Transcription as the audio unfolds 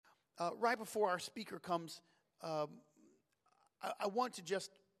Right before our speaker comes, I want to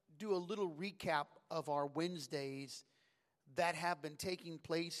just do a little recap of our Wednesdays that have been taking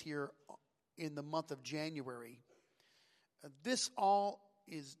place here in the month of January. This all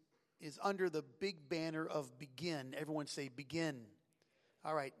is under the big banner of begin. Everyone say begin.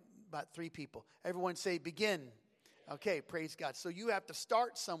 All right, about 3 people. Everyone say begin. Okay, praise God. So you have to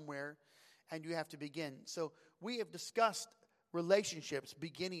start somewhere and you have to begin. So we have discussed relationships,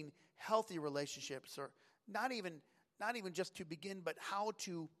 beginning healthy relationships, or not even just to begin, but how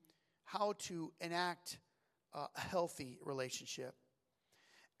to enact a healthy relationship.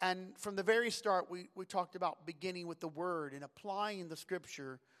 And from the very start, we talked about beginning with the Word and applying the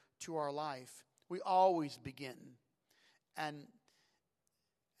Scripture to our life. We always begin. And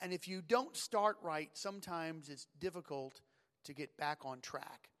if you don't start right, sometimes it's difficult to get back on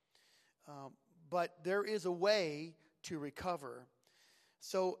track. But there is a way to recover.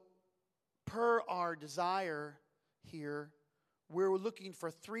 So per our desire here, we're looking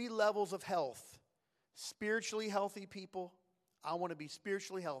for 3 levels of health. Spiritually healthy people. I want to be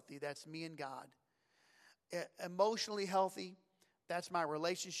spiritually healthy. That's me and God. Emotionally healthy. That's my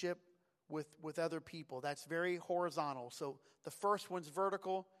relationship with other people. That's very horizontal. So the first one's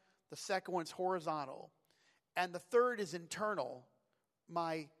vertical. The second one's horizontal. And the third is internal.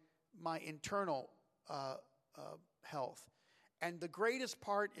 My internal health. And the greatest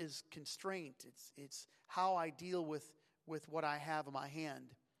part is constraint. It's how I deal with what I have in my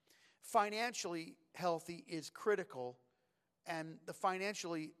hand. Financially healthy is critical, and the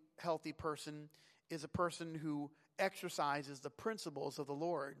financially healthy person is a person who exercises the principles of the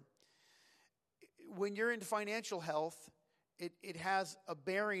Lord. When you're in financial health, it has a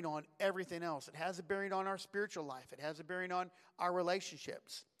bearing on everything else. It has a bearing on our spiritual life. It has a bearing on our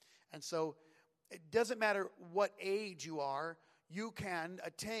relationships. And so it doesn't matter what age you are, you can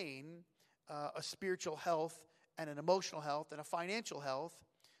attain a spiritual health and an emotional health and a financial health,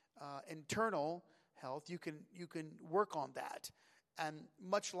 internal health. You can work on that. And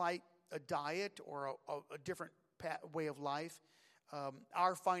much like a diet or a different way of life,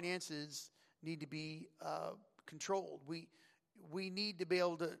 our finances need to be controlled. We need to be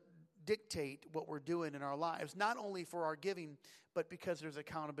able to dictate what we're doing in our lives, not only for our giving, but because there's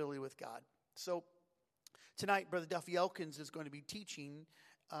accountability with God. So tonight, Brother Duffe Elkins is going to be teaching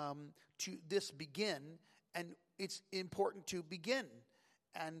to this begin, and it's important to begin.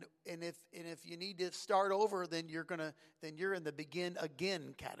 And if you need to start over, then you're in the begin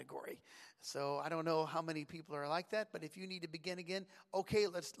again category. So I don't know how many people are like that, but if you need to begin again, okay,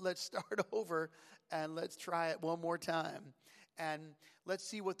 let's start over and let's try it one more time. And let's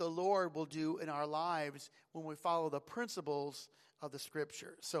see what the Lord will do in our lives when we follow the principles of the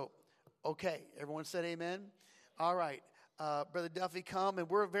Scripture. So, okay, everyone said amen? All right, Brother Duffe, come, and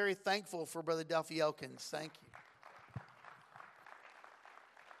we're very thankful for Brother Duffe Elkins. Thank you.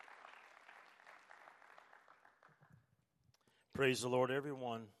 Praise the Lord,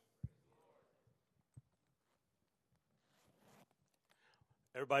 everyone.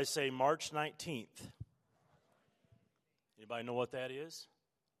 Everybody say March 19th. Anybody know what that is?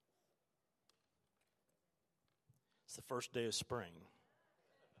 It's the first day of spring.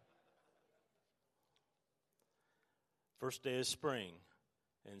 First day of spring.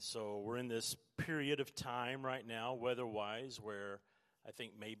 And so we're in this period of time right now, weather-wise, where I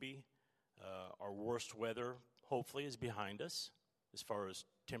think maybe our worst weather, hopefully, is behind us as far as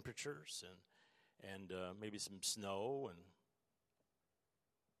temperatures and maybe some snow and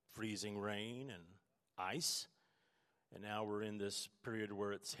freezing rain and ice. And now we're in this period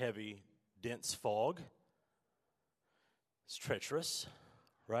where it's heavy, dense fog. It's treacherous,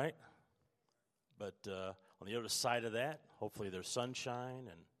 right? But on the other side of that, hopefully there's sunshine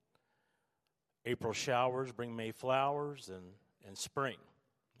and April showers bring May flowers and spring.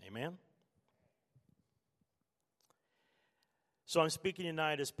 Amen? So I'm speaking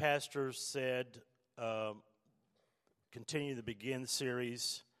tonight, as Pastor said, continue the Begin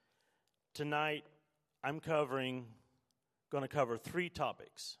series. Tonight, I'm going to cover 3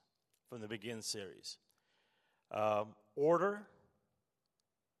 topics from the Begin series. Order,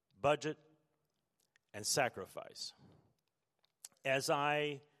 budget, and sacrifice. As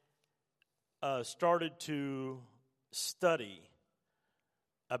I started to study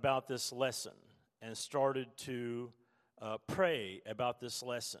about this lesson and started to pray about this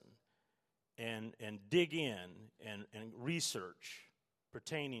lesson and dig in and research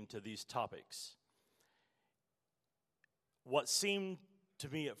pertaining to these topics, what seemed to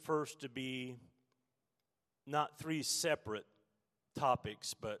me at first to be not 3 separate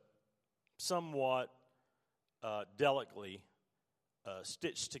topics, but somewhat delicately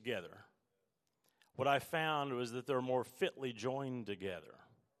stitched together, what I found was that they're more fitly joined together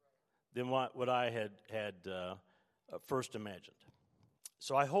than what I had first imagined.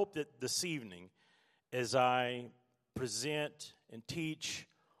 So I hope that this evening, as I present and teach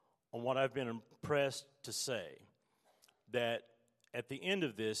on what I've been impressed to say, that at the end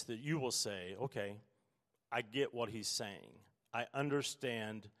of this, that you will say, okay, I get what he's saying. I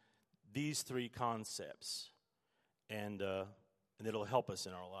understand these three concepts, and it'll help us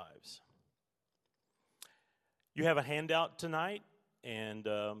in our lives. You have a handout tonight, and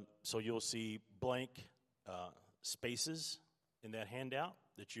so you'll see blank spaces in that handout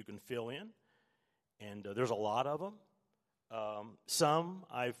that you can fill in, and there's a lot of them. Some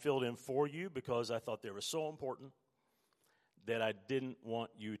I filled in for you because I thought they were so important that I didn't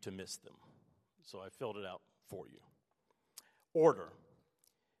want you to miss them. So I filled it out for you. Order.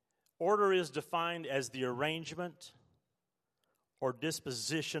 Order is defined as the arrangement or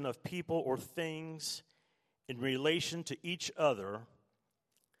disposition of people or things in relation to each other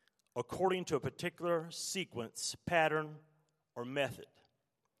according to a particular sequence, pattern, or method.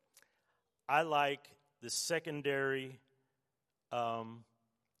 I like the secondary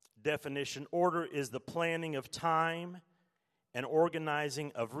definition. Order is the planning of time and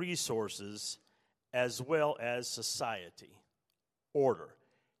organizing of resources as well as society. Order.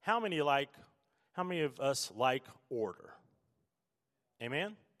 How many of us like order?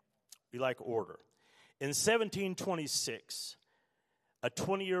 Amen? We like order. In 1726, a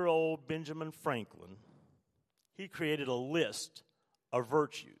 20-year-old Benjamin Franklin, he created a list of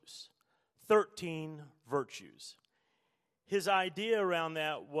virtues, 13 virtues. His idea around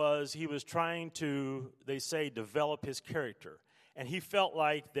that was he was trying to, they say, develop his character. And he felt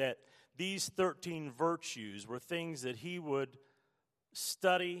like that these 13 virtues were things that he would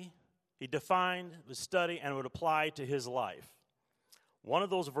study, he defined, would study, and would apply to his life. One of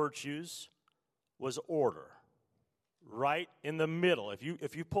those virtues was order, right in the middle.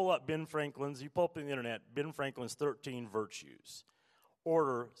 If you pull up Ben Franklin's, you pull up on the internet, Ben Franklin's 13 virtues.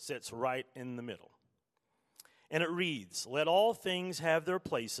 Order sits right in the middle. And it reads, let all things have their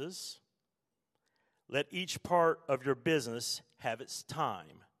places. Let each part of your business have its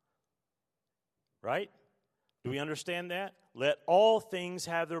time. Right? Do we understand that? Let all things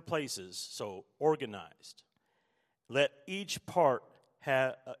have their places, so organized. Let each part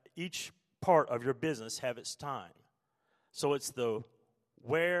of your business have its time. So it's the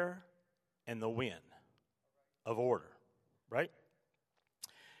where and the when of order, right?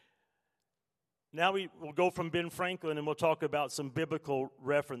 Now we will go from Ben Franklin and we'll talk about some biblical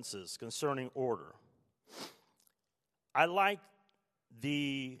references concerning order. I like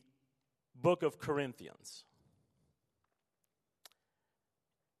the book of Corinthians.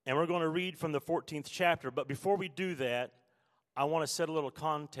 And we're going to read from the 14th chapter. But before we do that, I want to set a little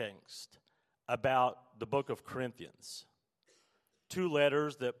context about the book of Corinthians. 2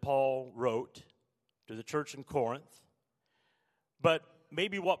 letters that Paul wrote to the church in Corinth. But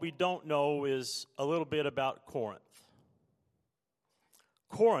maybe what we don't know is a little bit about Corinth.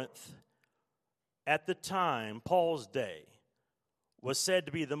 Corinth, at the time, Paul's day, was said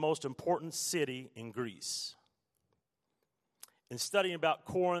to be the most important city in Greece. In studying about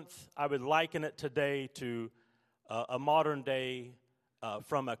Corinth, I would liken it today to a modern day,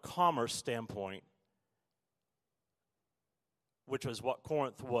 from a commerce standpoint, which was what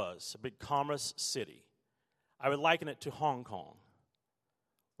Corinth was, a big commerce city. I would liken it to Hong Kong,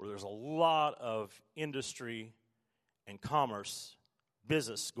 where there's a lot of industry and commerce,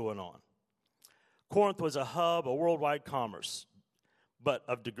 business going on. Corinth was a hub of worldwide commerce, but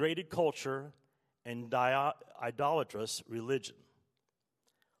of degraded culture and idolatrous religion.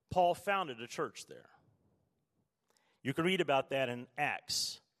 Paul founded a church there. You can read about that in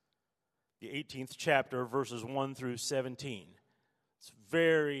Acts, the 18th chapter, verses 1 through 17. It's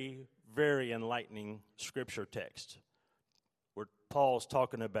very, very enlightening scripture text where Paul's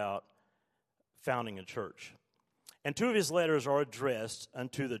talking about founding a church. And 2 of his letters are addressed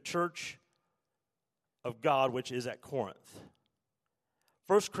unto the church of God which is at Corinth.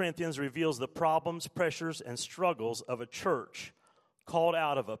 1 Corinthians reveals the problems, pressures, and struggles of a church called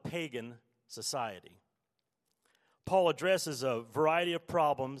out of a pagan society. Paul addresses a variety of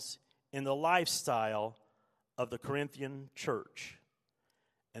problems in the lifestyle of the Corinthian church,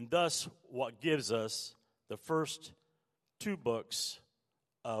 and thus what gives us the first 2 books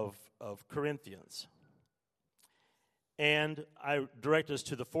of Corinthians. And I direct us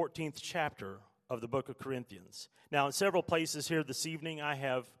to the 14th chapter of the book of Corinthians. Now, in several places here this evening, I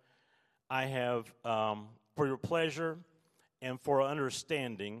have for your pleasure and for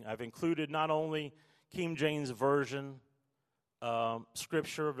understanding, I've included not only King James Version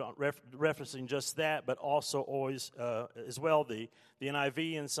scripture referencing just that, but also always as well the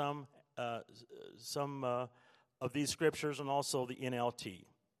NIV and some of these scriptures, and also the NLT,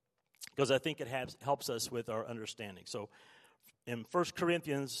 because I think it helps us with our understanding. So in 1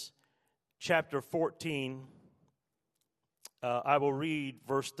 Corinthians chapter 14, I will read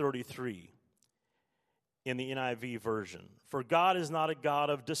verse 33 in the NIV version. For God is not a God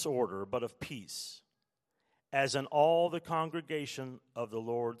of disorder, but of peace, as in all the congregation of the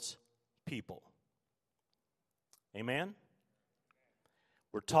Lord's people. Amen?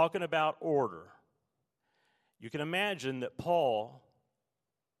 We're talking about order. You can imagine that Paul,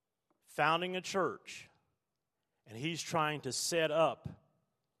 founding a church, and he's trying to set up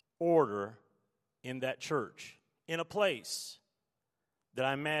order in that church, in a place that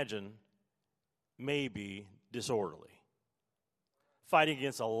I imagine may be disorderly. Fighting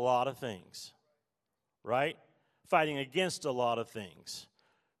against a lot of things, right? Fighting against a lot of things.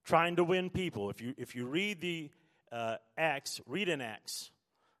 Trying to win people. If you read the Acts, read in Acts,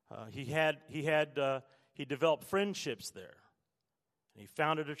 he developed friendships there. And he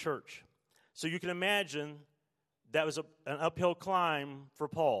founded a church. So you can imagine that was an uphill climb for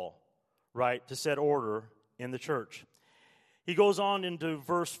Paul, right, to set order in the church. He goes on into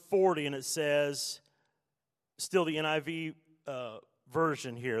verse 40, and it says, still the NIV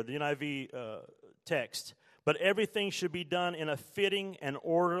version here, the NIV text, but everything should be done in a fitting and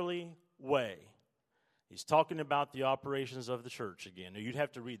orderly way. He's talking about the operations of the church again. Now, you'd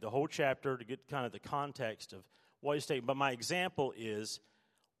have to read the whole chapter to get kind of the context of what he's taking. But my example is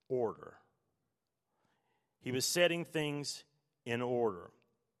order. He was setting things in order.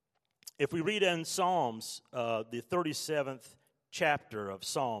 If we read in Psalms, the 37th chapter of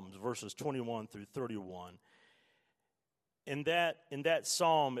Psalms, verses 21 through 31, in that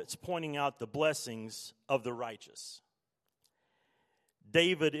psalm, it's pointing out the blessings of the righteous.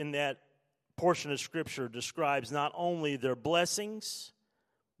 David, in that portion of Scripture, describes not only their blessings,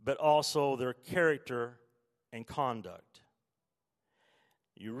 but also their character and conduct.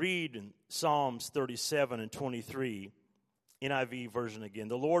 You read in Psalms 37 and 23, NIV version again,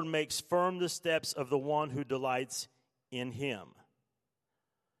 the Lord makes firm the steps of the one who delights in him.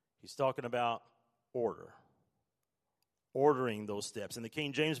 He's talking about order. Ordering those steps. In the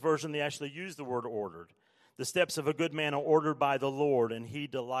King James Version, they actually use the word ordered. The steps of a good man are ordered by the Lord, and he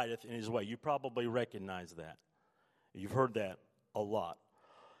delighteth in his way. You probably recognize that. You've heard that a lot.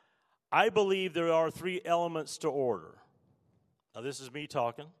 I believe there are three elements to order. Now, this is me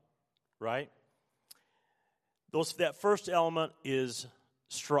talking, right? That first element is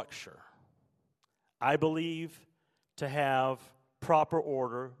structure. I believe to have proper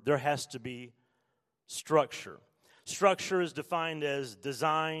order, there has to be structure. Structure is defined as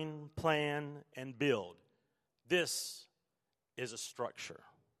design, plan, and build. This is a structure.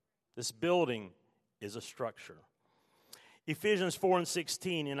 This building is a structure. Ephesians 4 and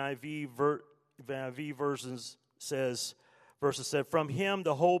 16 NIV verses said, from him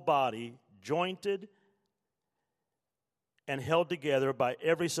the whole body, jointed and held together by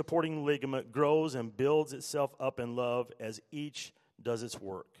every supporting ligament, grows and builds itself up in love as each does its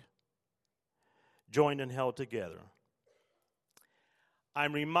work. Joined and held together.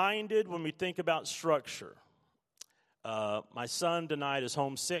 I'm reminded when we think about structure. My son tonight is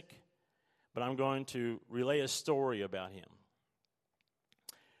homesick, but I'm going to relay a story about him.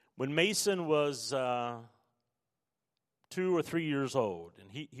 When Mason was 2 or 3 years old, and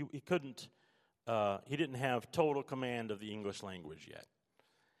he didn't have total command of the English language yet.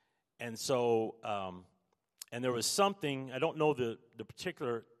 And so, and there was something, I don't know the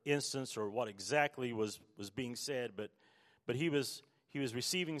particular instance or what exactly was being said, but he was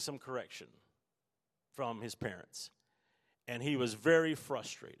receiving some correction from his parents. And he was very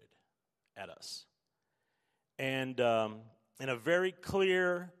frustrated at us. And in a very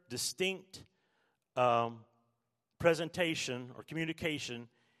clear, distinct presentation or communication,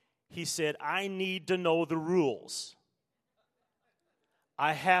 he said, I need to know the rules.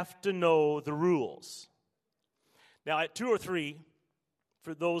 I have to know the rules. Now, at 2 or 3,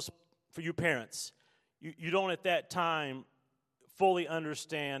 for you parents, you don't at that time fully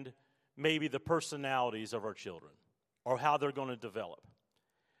understand maybe the personalities of our children or how they're going to develop.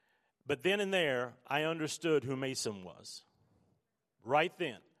 But then and there, I understood who Mason was. Right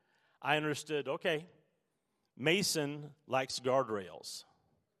then, I understood, okay, Mason likes guardrails.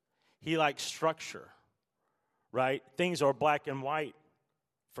 He likes structure, right? Things are black and white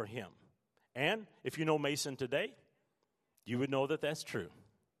for him. And if you know Mason today, you would know that that's true,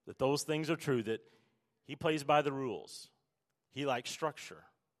 that those things are true, that he plays by the rules. He likes structure,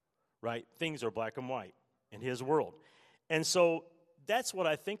 right? Things are black and white in his world. And so that's what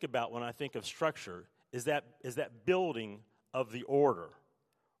I think about when I think of structure, is that building of the order,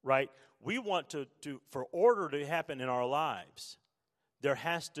 right? We want to for order to happen in our lives, there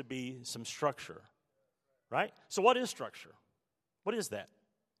has to be some structure, right? So what is structure? What is that?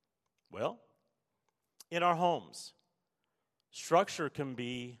 Well, in our homes, structure can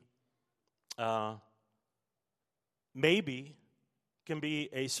be maybe can be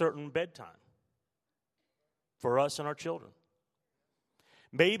a certain bedtime for us and our children.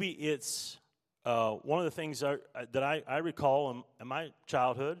 Maybe it's one of the things that I recall in my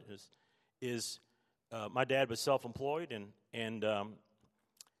childhood is my dad was self-employed, and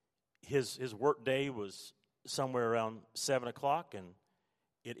his work day was somewhere around 7 o'clock, and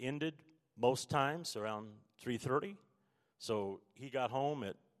it ended most times around 3:30. So he got home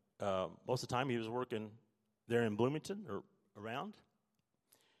at most of the time he was working there in Bloomington or around.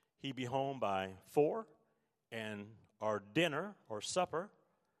 He'd be home by 4, and our dinner or supper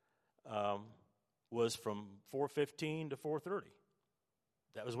was from 4:15 to 4:30.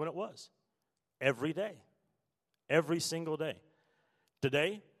 That was when it was. Every day. Every single day.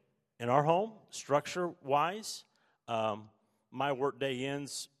 Today, in our home, structure-wise, my work day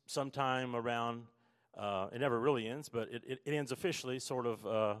ends sometime around, it never really ends, but it ends officially sort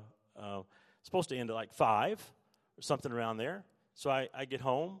of, supposed to end at like 5 or something around there. So I get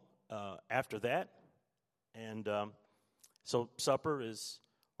home after that, and so supper is,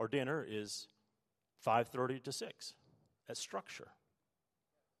 or dinner is 5:30 to 6. That's structure,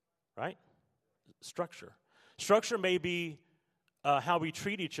 right? Structure. Structure may be how we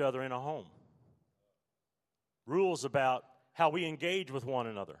treat each other in a home. Rules about how we engage with one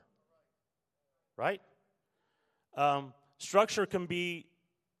another, right? Structure can be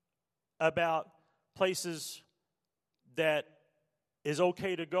about places that is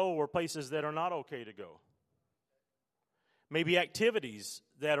okay to go or places that are not okay to go. Maybe activities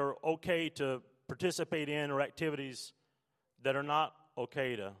that are okay to participate in or activities that are not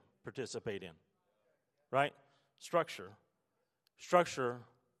okay to participate in, right? Structure. Structure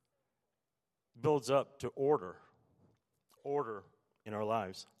builds up to order in our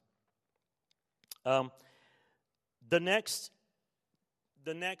lives. The next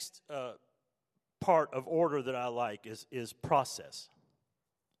part of order that I like is process.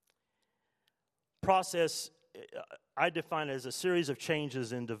 Process, I define it as a series of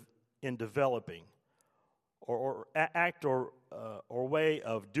changes in developing or act or way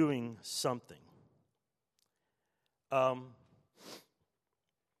of doing something.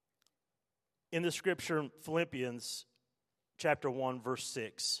 In the scripture, Philippians chapter 1, verse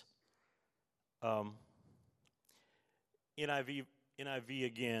 6, NIV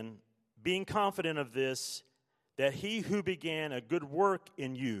again, being confident of this, that he who began a good work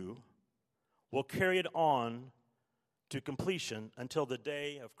in you will carry it on to completion until the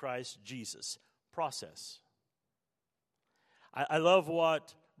day of Christ Jesus. Process. I love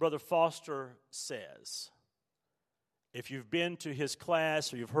what Brother Foster says. If you've been to his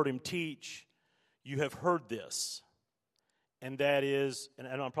class or you've heard him teach, you have heard this. And that is, and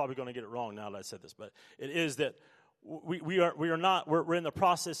I'm probably going to get it wrong now that I said this, but it is that we're in the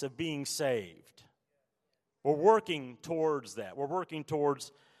process of being saved. We're working towards that. We're working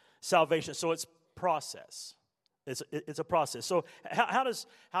towards salvation. So it's process. It's a process. So how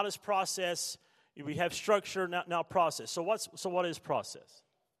does process? We have structure, now process. So what is process?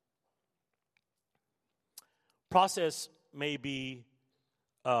 Process may be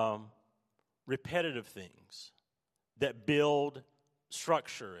repetitive things that build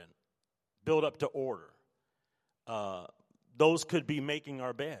structure and build up to order. Those could be making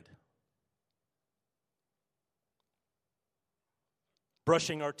our bed,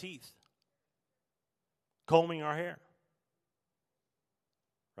 brushing our teeth, combing our hair,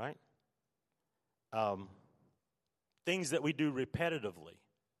 right? Things that we do repetitively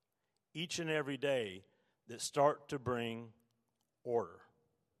each and every day that start to bring order,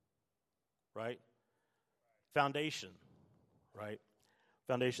 right? Foundation, right?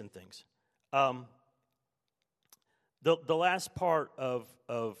 Foundation things. The last part of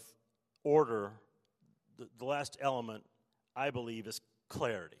order, the last element, I believe, is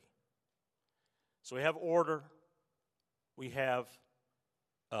clarity. So we have order, we have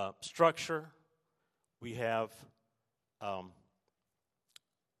structure, we have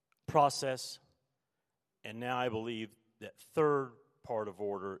process, and now I believe that third part of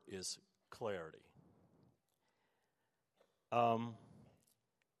order is clarity.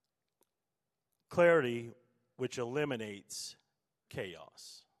 Clarity, which eliminates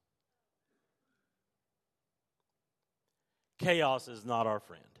chaos. Chaos is not our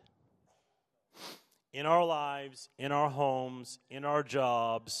friend. in our lives, in our homes, in our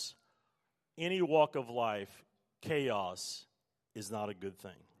jobs, any walk of life, chaos is not a good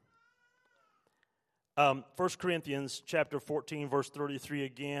thing. 1 Corinthians chapter 14, verse 33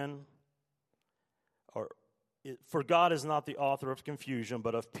 again. For God is not the author of confusion,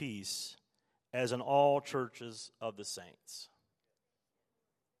 but of peace, as in all churches of the saints.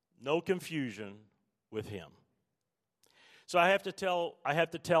 No confusion with him. So I have to tell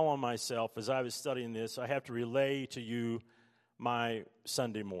on myself as I was studying this, I have to relay to you my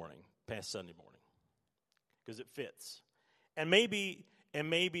Sunday morning, past Sunday morning, because it fits. And maybe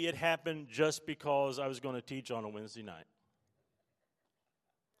it happened just because I was going to teach on a Wednesday night.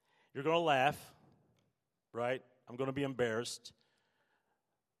 You're going to laugh, right? I'm going to be embarrassed.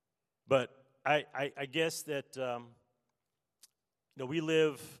 But I guess that we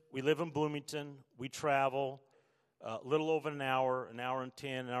live in Bloomington. We travel a little over an hour and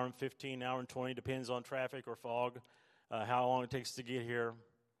 10, an hour and 15, an hour and 20, depends on traffic or fog, how long it takes to get here.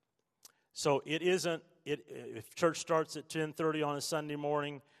 So if church starts at 10:30 on a Sunday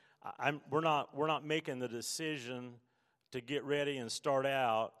morning, we're not making the decision to get ready and start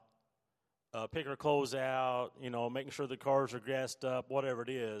out, pick our clothes out, making sure the cars are gassed up, whatever it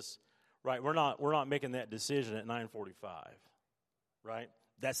is, right? We're not making that decision at 9:45, right?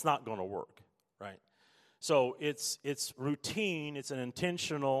 That's not going to work, right? So it's routine. It's an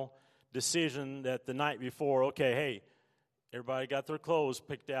intentional decision that the night before, okay, hey, everybody got their clothes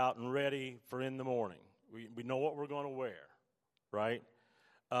picked out and ready for in the morning. We know what we're going to wear, right?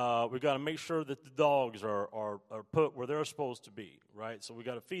 We've got to make sure that the dogs are put where they're supposed to be, right? So we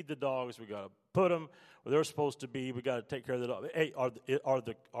got to feed the dogs. We got to put them where they're supposed to be. We got to take care of the dogs. Hey, are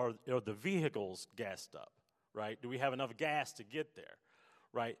the vehicles gassed up, right? Do we have enough gas to get there,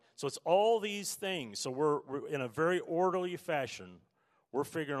 right? So it's all these things. So we're in a very orderly fashion. We're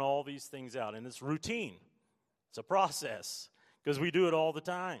figuring all these things out, and it's routine. It's a process because we do it all the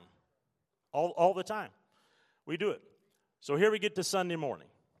time. All the time. We do it. So here we get to Sunday morning.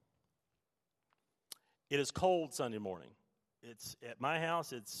 It is cold Sunday morning. It's at my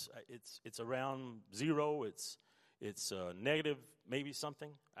house. It's around 0. It's negative, maybe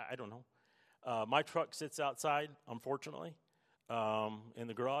something. I don't know. My truck sits outside, unfortunately, in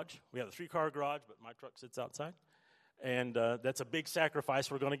the garage. We have a 3-car garage, but my truck sits outside, and that's a big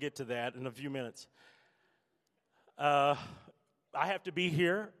sacrifice. We're going to get to that in a few minutes. I have to be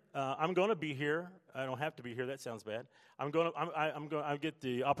here. I'm going to be here. I don't have to be here. That sounds bad. I get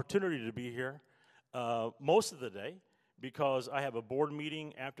the opportunity to be here most of the day because I have a board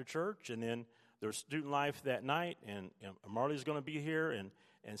meeting after church, and then there's student life that night, and Marley's going to be here, and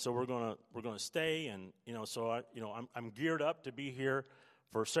so we're going to stay, and so I'm geared up to be here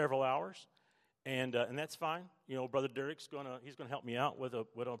for several hours. And that's fine. Brother Derek's he's gonna help me out with an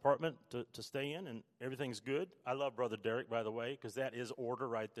apartment to stay in, and everything's good. I love Brother Derek, by the way, because that is order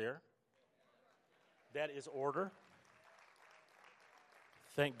right there. That is order.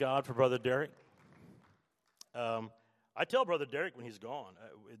 Thank God for Brother Derek. I tell Brother Derek when he's gone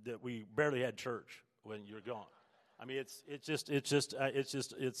that we barely had church when you're gone. I mean, it's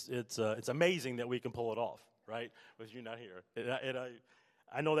amazing that we can pull it off, right? With you not here.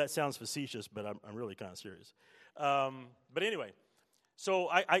 I know that sounds facetious, but I'm really kind of serious. But anyway, so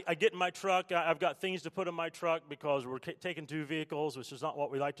I get in my truck. I've got things to put in my truck because we're taking 2 vehicles, which is not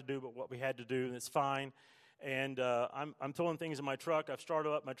what we like to do, but what we had to do, and it's fine. And I'm throwing things in my truck. I've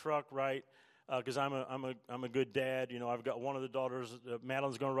started up my truck, right, because I'm a good dad. I've got one of the daughters,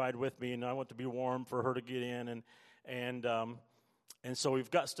 Madeline's going to ride with me, and I want to be warm for her to get in. And so we've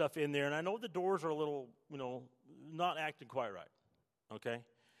got stuff in there. And I know the doors are a little, not acting quite right. Okay,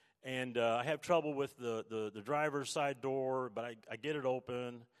 and I have trouble with the driver's side door, but I get it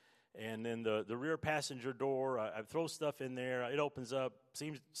open, and then the rear passenger door, I throw stuff in there. It opens up,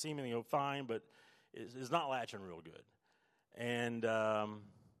 seemingly fine, but it's not latching real good, and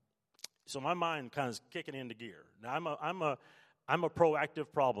so my mind kind of is kicking into gear. Now I'm a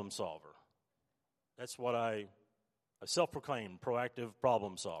proactive problem solver. That's what a self-proclaimed proactive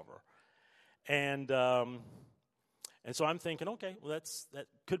problem solver, And so I'm thinking, okay, well that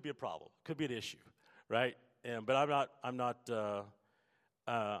could be a problem, could be an issue, right? But I'm not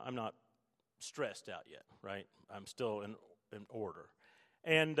stressed out yet, right? I'm still in order,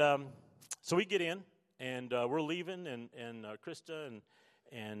 and so we get in, and we're leaving, and Krista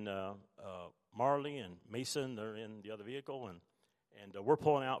and Marley and Mason, they're in the other vehicle, and we're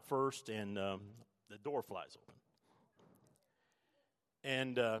pulling out first, and the door flies open.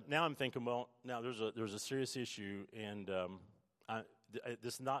 And now I'm thinking, well, now there's a serious issue, and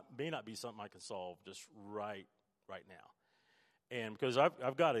this may not be something I can solve just right now, and because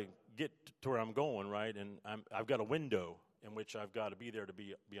I've got to get to where I'm going, right? And I've got a window in which I've got to be there to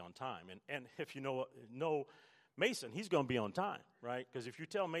be on time. And if you know Mason, he's going to be on time, right? Because if you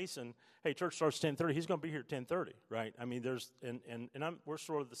tell Mason, hey, church starts 10:30, he's going to be here at 10:30, right? I mean, we're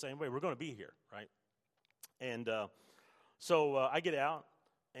sort of the same way. We're going to be here, right? And so I get out,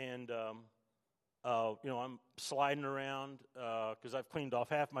 and I'm sliding around because I've cleaned off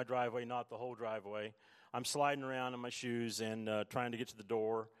half my driveway, not the whole driveway. I'm sliding around in my shoes and trying to get to the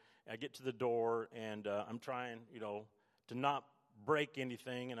door. I get to the door, and I'm trying, to not break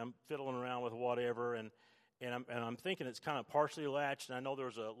anything, and I'm fiddling around with whatever, and I'm thinking it's kind of partially latched, and I know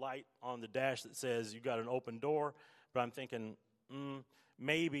there's a light on the dash that says you got an open door, but I'm thinking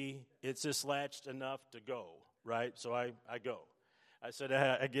maybe it's just latched enough to go, right? So I go. I said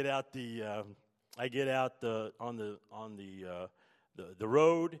I get out on the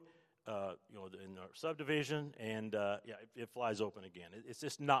road, in our subdivision, and it flies open again. It's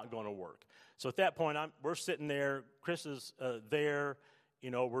just not going to work. So at that point, we're sitting there. Chris is there.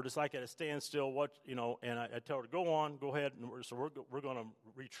 We're just like at a standstill. And I tell her, go ahead. And we're going to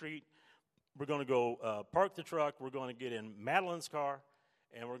retreat. We're going to go park the truck. We're going to get in Madeline's car,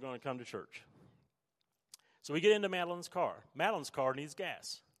 and we're going to come to church. So we get into Madeline's car. Madeline's car needs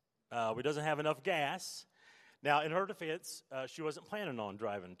gas. We doesn't have enough gas. Now, in her defense, she wasn't planning on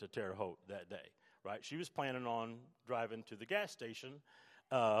driving to Terre Haute that day, right? She was planning on driving to the gas station,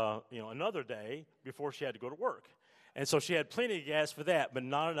 another day before she had to go to work. And so she had plenty of gas for that, but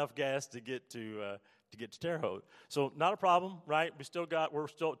not enough gas to get to Terre Haute. So not a problem, right?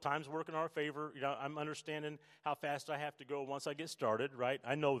 Time's working in our favor. I'm understanding how fast I have to go once I get started, right?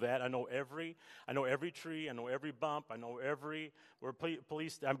 I know that. I know every tree. I know every bump. I know where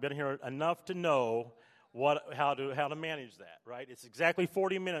police. I've been here enough to know how to manage that, right? It's exactly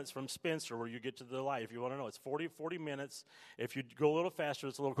 40 minutes from Spencer where you get to the light. If you want to know, it's 40 minutes. If you go a little faster,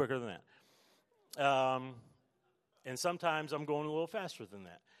 it's a little quicker than that. And sometimes I'm going a little faster than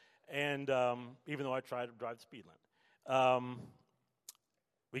that. And even though I try to drive the speed limit.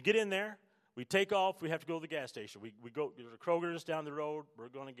 We get in there. We take off. We have to go to the gas station. We go. There's a Kroger's down the road. We're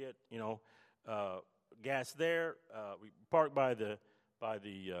going to get gas there. We park by the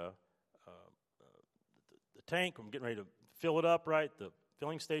tank. I'm getting ready to fill it up, right? The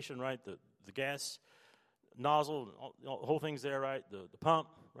filling station, right? The gas nozzle, the whole thing's there, right? The pump,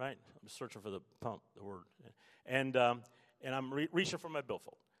 right? I'm searching for the pump, the word. And I'm reaching for my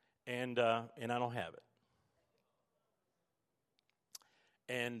billfold, and I don't have it.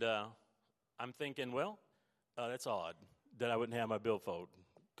 And I'm thinking, well, that's odd that I wouldn't have my billfold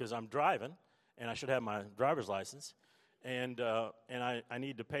because I'm driving, and I should have my driver's license, and I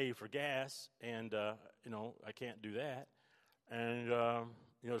need to pay for gas, and I can't do that, and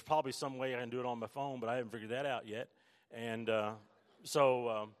there's probably some way I can do it on my phone, but I haven't figured that out yet, and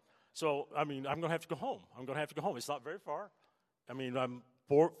So, I mean, I'm going to have to go home. It's not very far. I mean, I'm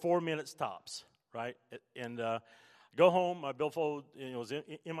 4 minutes tops, right? And go home. My billfold is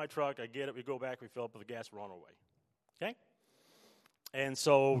in my truck. I get it. We go back. We fill up with the gas. We're on our way. Okay? And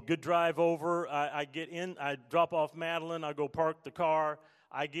so, good drive over. I get in. I drop off Madeline. I go park the car.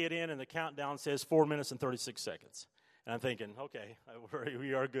 I get in, and the countdown says 4 minutes and 36 seconds. And I'm thinking, okay,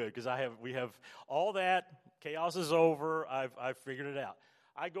 we are good because we have all that. Chaos is over. I've figured it out.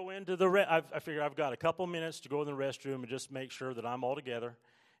 I go into I figure I've got a couple minutes to go in the restroom and just make sure that I'm all together.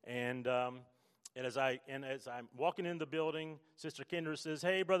 And as I'm walking in the building, Sister Kendra says,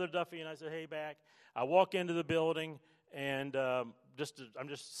 "Hey, Brother Duffe," and I said, "Hey, back." I walk into the building, and I'm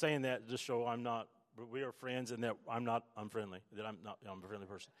just saying that just so we are friends, and that I'm unfriendly, that I'm a friendly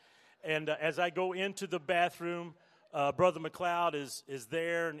person. And as I go into the bathroom, Brother McLeod is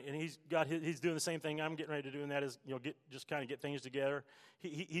there, and he's doing the same thing I'm getting ready to do, and that is get things together.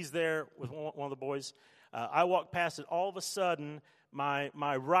 He's there with one of the boys. I walk past it. All of a sudden,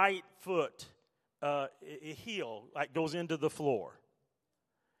 my right foot heel goes into the floor,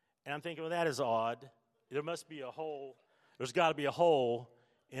 and I'm thinking, well, that is odd. There must be a hole. There's got to be a hole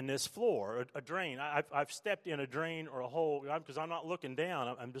in this floor, a drain. I've stepped in a drain or a hole because I'm not looking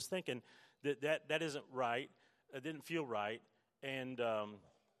down. I'm just thinking that isn't right. It didn't feel right, and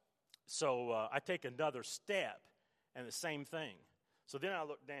so I take another step, and the same thing. So then I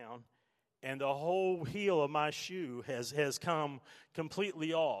look down, and the whole heel of my shoe has come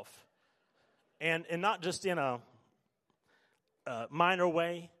completely off, and not just in a minor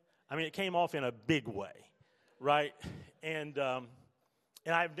way. I mean, it came off in a big way, right? And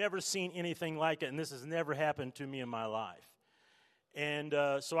I've never seen anything like it, and this has never happened to me in my life. And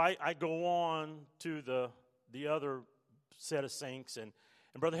so I go on to the other set of sinks, and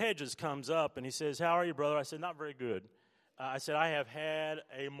Brother Hedges comes up, and he says, "How are you, brother?" I said, "Not very good." I said, I have had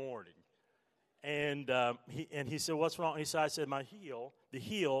a morning. And he said, what's wrong? I said, my heel, the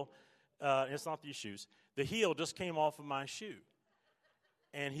heel, it's not these shoes, the heel just came off of my shoe.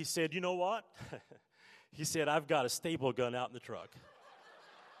 And he said, you know what? He said, I've got a staple gun out in the truck.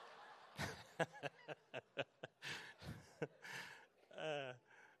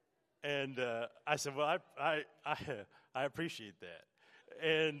 I said, well, I appreciate that.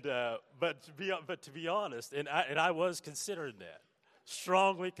 And but to be honest, and I was considering that,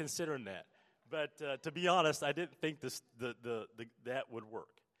 strongly considering that. But to be honest, I didn't think that would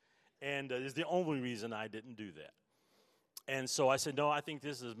work, and it's the only reason I didn't do that. And so I said, no, I think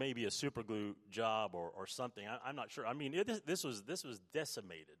this is maybe a super glue job or something. I'm not sure. I mean, this was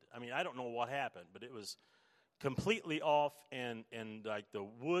decimated. I mean, I don't know what happened, but it was completely off, and like the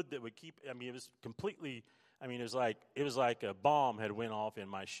wood that would keep. I mean, it was completely. I mean, it was like a bomb had went off in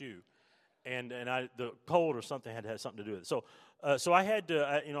my shoe, and the cold or something had something to do with it. So I had to.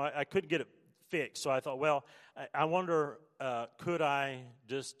 I couldn't get it fixed. So I thought, well, I wonder, could I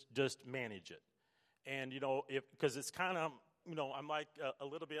just manage it? And because it's kind of, I'm like a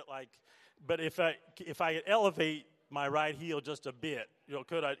little bit like, but if I elevate my right heel just a bit,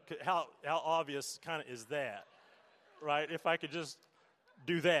 how obvious kind of is that, right? If I could just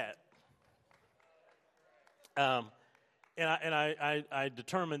do that, and I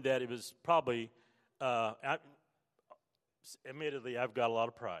determined that it was probably, admittedly, I've got a lot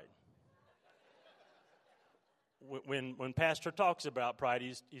of pride. When Pastor talks about pride,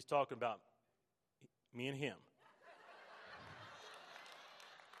 he's talking about me and him.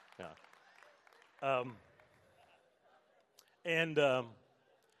 Yeah.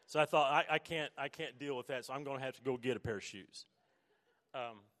 So I thought I can't deal with that. So I'm going to have to go get a pair of shoes.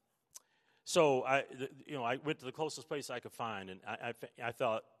 So I went to the closest place I could find, and I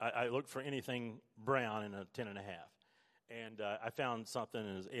thought I looked for anything brown in a 10.5, and I found something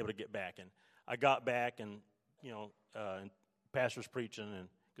and was able to get back. And I got back, and and pastor's preaching, and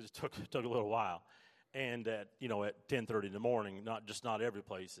because it took a little while. And at 10:30 in the morning, not every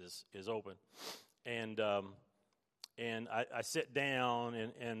place is open, and I sit down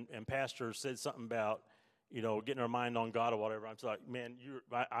and pastor said something about getting our mind on God or whatever. I'm like, man,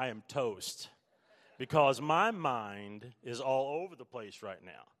 I am toast, because my mind is all over the place right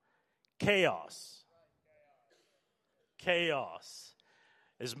now. Chaos.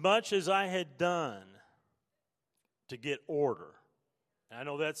 As much as I had done to get order, and I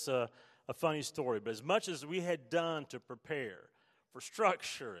know that's a funny story, but as much as we had done to prepare for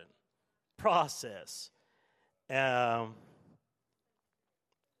structure and process,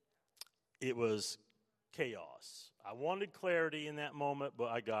 it was chaos. I wanted clarity in that moment, but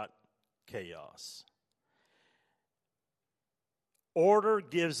I got chaos. Order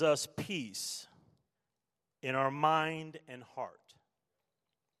gives us peace in our mind and heart.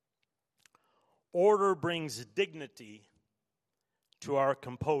 Order brings dignity to our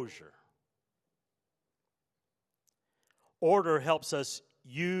composure. Order helps us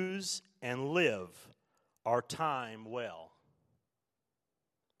use and live our time well.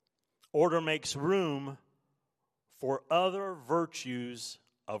 Order makes room for other virtues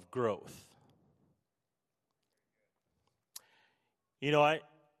of growth.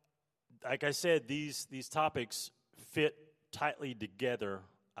 Like I said, these topics fit tightly together,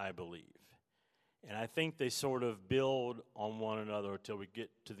 I believe. And I think they sort of build on one another until we get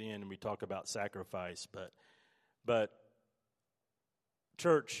to the end and we talk about sacrifice. But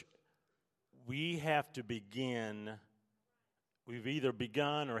church, we have to begin, we've either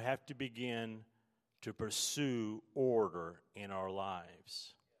begun or have to begin to pursue order in our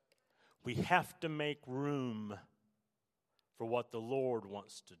lives. We have to make room for what the Lord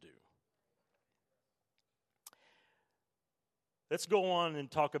wants to do. Let's go on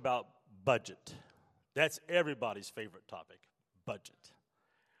and talk about budget. That's everybody's favorite topic, budget.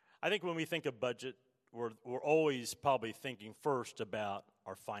 I think when we think of budget, we're always probably thinking first about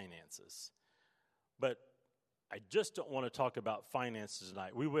our finances. But I just don't want to talk about finances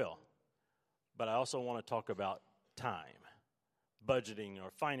tonight. We will. But I also want to talk about time. Budgeting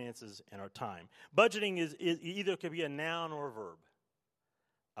our finances and our time. Budgeting is either could be a noun or a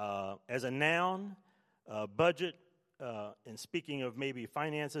verb. As a noun, budget, and speaking of maybe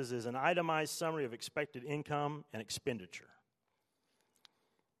finances, is an itemized summary of expected income and expenditure.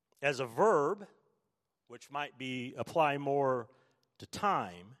 As a verb, which might be apply more to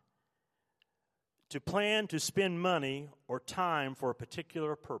time, to plan to spend money or time for a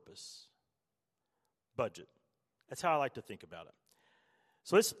particular purpose. Budget. That's how I like to think about it.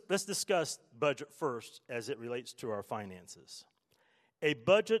 So let's discuss budget first as it relates to our finances. A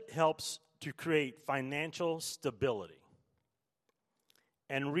budget helps to create financial stability.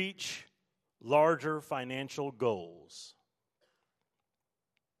 and reach larger financial goals.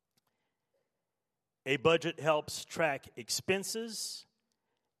 A budget helps track expenses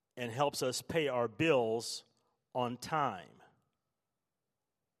and helps us pay our bills on time.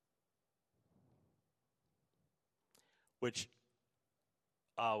 Which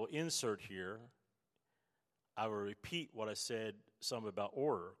I will insert here. I will repeat what I said some about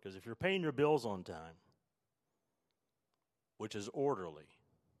order, because if you're paying your bills on time, which is orderly,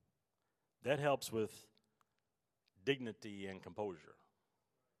 that helps with dignity and composure.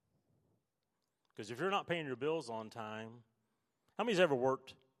 Because if you're not paying your bills on time, how many's ever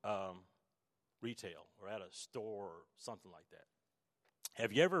worked retail or at a store or something like that?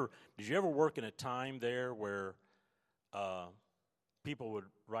 Did you ever work in a time there where people would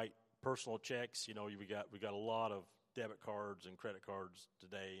write personal checks? You know, we got a lot of debit cards and credit cards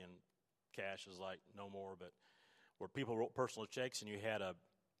today, and cash is like no more, but where people wrote personal checks and you had a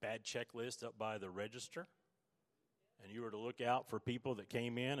bad checklist up by the register, and you were to look out for people that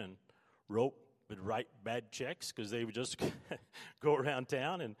came in and would write bad checks, because they would just go around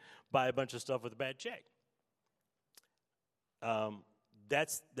town and buy a bunch of stuff with a bad check.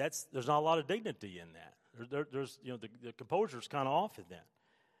 There's not a lot of dignity in that. There's the composure's kind of off in that,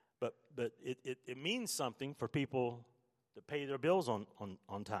 but it means something for people to pay their bills on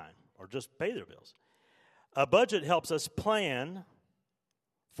time, or just pay their bills. A budget helps us plan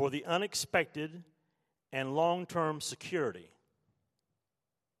for the unexpected and long-term security.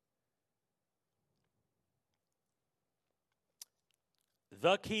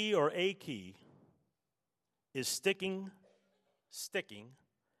 The key, or a key, is sticking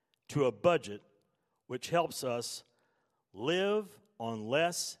to a budget which helps us live on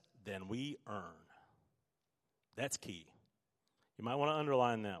less than we earn. That's key. You might want to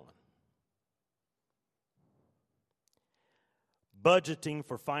underline that one. Budgeting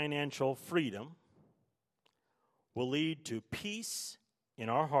for financial freedom will lead to peace in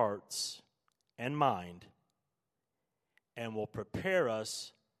our hearts and mind, and will prepare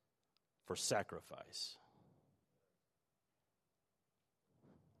us for sacrifice.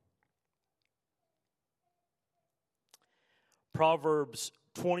 Proverbs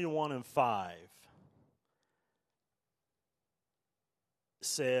 21:5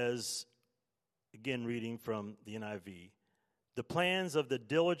 says, again reading from the NIV, "The plans of the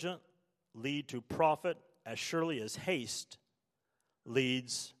diligent lead to profit as surely as haste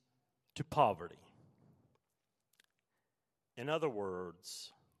leads to poverty." In other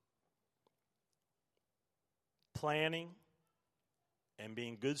words, planning and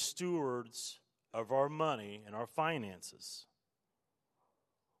being good stewards of our money and our finances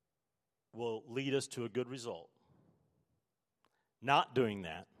will lead us to a good result. Not doing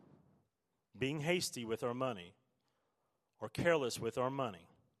that, being hasty with our money or careless with our money,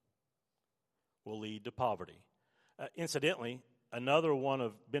 will lead to poverty. Incidentally, another one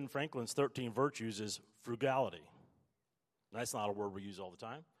of Ben Franklin's 13 virtues is frugality. That's not a word we use all the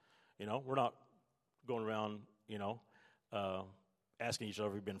time. We're not going around, asking each other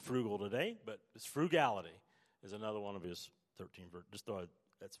if we've been frugal today, but it's frugality is another one of his 13 virtues. Just thought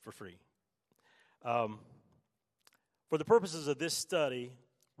that's for free. For the purposes of this study,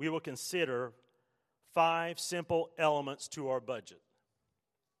 we will consider 5 simple elements to our budget.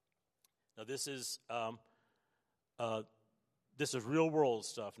 Now, this is real world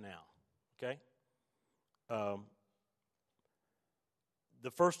stuff now, okay?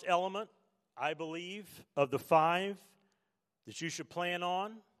 The first element, I believe, of the 5 that you should plan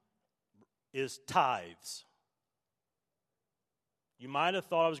on is tithes. You might have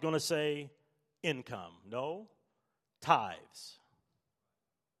thought I was going to say income. No, tithes.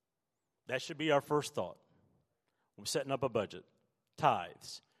 That should be our first thought. We're setting up a budget.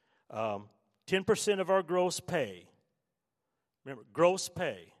 Tithes. 10% of our gross pay. Remember, gross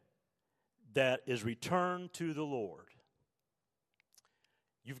pay that is returned to the Lord.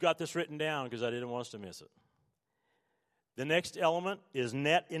 You've got this written down because I didn't want us to miss it. The next element is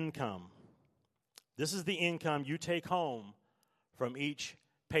net income. This is the income you take home from each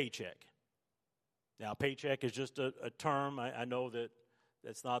paycheck. Now, paycheck is just a term. I know that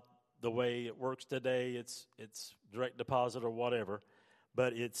that's not the way it works today. It's direct deposit or whatever.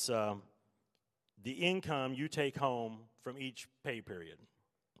 But it's the income you take home from each pay period.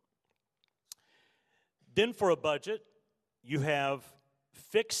 Then for a budget, you have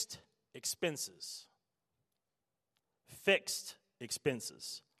fixed expenses. Fixed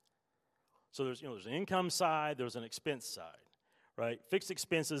expenses. So there's an income side, there's an expense side, right? Fixed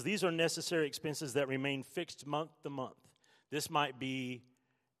expenses, these are necessary expenses that remain fixed month to month. This might be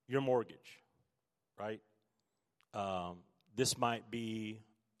your mortgage, right? This might be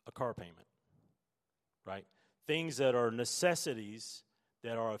a car payment, right? Things that are necessities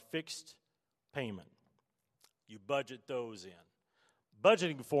that are a fixed payment. You budget those in.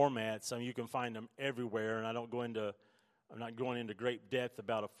 Budgeting formats, I mean, you can find them everywhere, and I'm not going into great depth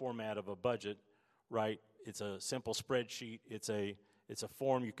about a format of a budget, right? It's a simple spreadsheet. It's a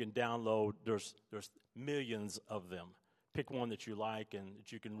form you can download. There's millions of them. Pick one that you like and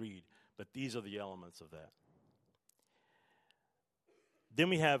that you can read. But these are the elements of that. Then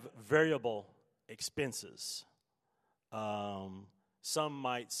we have variable expenses. Some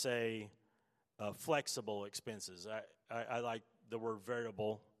might say flexible expenses. I like the word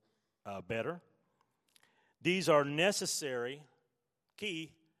variable better. These are necessary,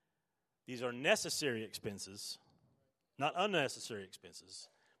 these are necessary expenses, not unnecessary expenses,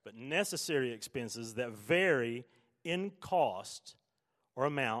 but necessary expenses that vary in cost or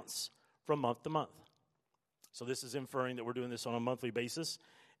amounts from month to month. So this is inferring that we're doing this on a monthly basis,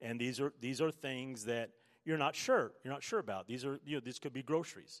 and these are things that you're not sure about. These could be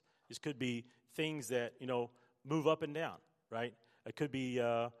groceries. These could be things that move up and down, right? It could be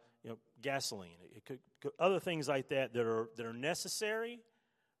gasoline. It could other things like that that are necessary,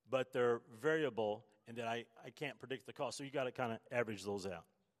 but they're variable, and that I can't predict the cost. So you got to kind of average those out.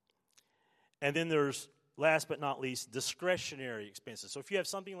 And then there's, last but not least, discretionary expenses. So if you have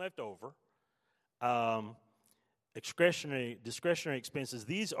something left over, discretionary expenses,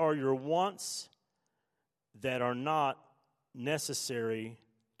 these are your wants that are not necessary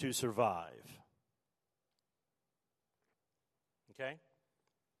to survive. Okay?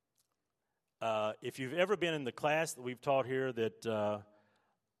 If you've ever been in the class that we've taught here that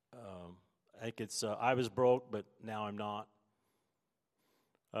I think it's I was broke, but now I'm not.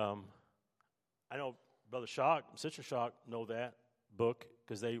 I know Brother Shock, Sister Shock know that book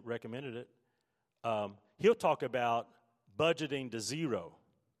because they recommended it. He'll talk about budgeting to zero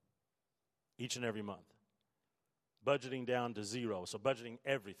each and every month. Budgeting down to zero, so budgeting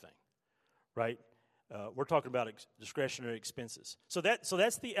everything, right? We're talking about discretionary expenses. So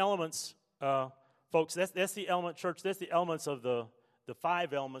that's the elements, folks. That's the element, church. That's the elements of the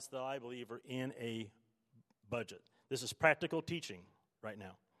 5 elements that I believe are in a budget. This is practical teaching right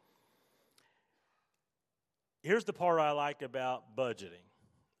now. Here's the part I like about budgeting.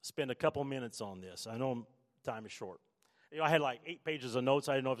 Spend a couple minutes on this. I know time is short. I had like 8 pages of notes.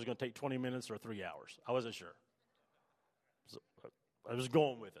 I didn't know if it was going to take 20 minutes or 3 hours. I wasn't sure. So I was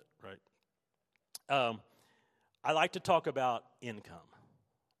going with it, right? I like to talk about income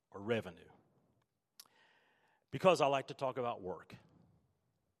or revenue because I like to talk about work.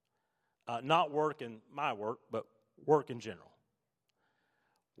 Not work in my work, but work in general.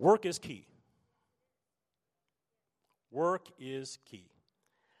 Work is key. Work is key.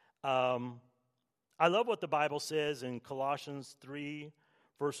 I love what the Bible says in Colossians 3,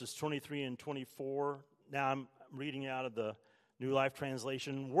 verses 23 and 24. Now I'm reading out of the New Life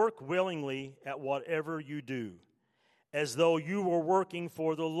Translation. Work willingly at whatever you do, as though you were working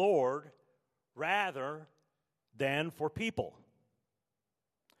for the Lord rather than for people.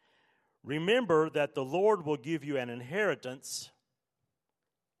 Remember that the Lord will give you an inheritance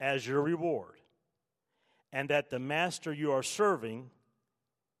as your reward, and that the master you are serving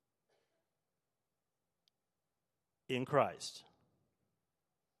in Christ.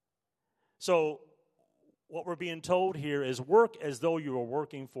 So, what we're being told here is work as though you are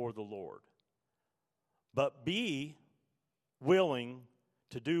working for the Lord. But be willing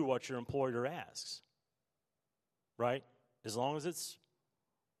to do what your employer asks. Right? As long as it's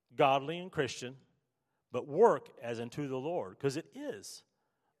godly and Christian, but work as unto the Lord, because it is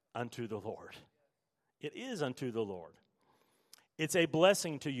unto the Lord. It is unto the Lord. It's a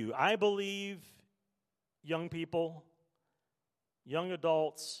blessing to you. I believe young people, young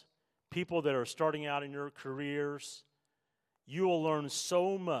adults, people that are starting out in your careers, you will learn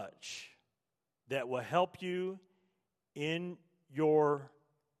so much that will help you in your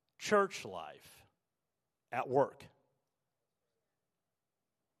church life at work.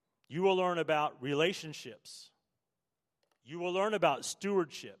 You will learn about relationships. You will learn about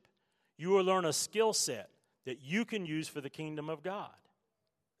stewardship. You will learn a skill set that you can use for the kingdom of God.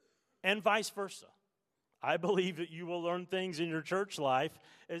 And vice versa. I believe that you will learn things in your church life,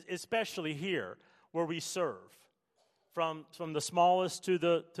 especially here where we serve. From the smallest to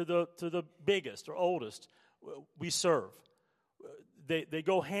the biggest or oldest, we serve. They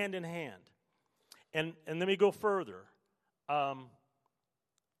go hand in hand. And let me go further.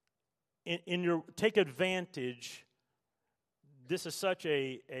 In your take advantage. This is such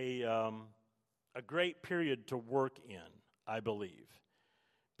a great period to work in, I believe,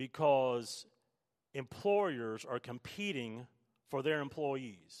 because employers are competing for their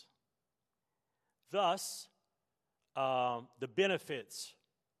employees. Thus, the benefits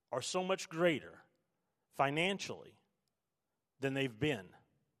are so much greater financially than they've been.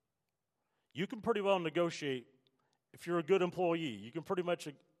 You can pretty well negotiate. If you're a good employee, you can pretty much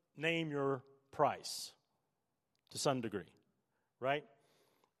name your price to some degree, right?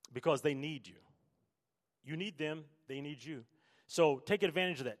 Because they need you. You need them, they need you. So take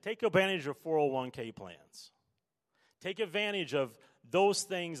advantage of that. Take advantage of 401k plans. Take advantage of those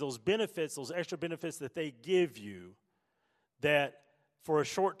things, those benefits, those extra benefits that they give you that for a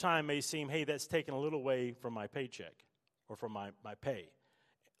short time may seem, hey, that's taken a little away from my paycheck or from my pay.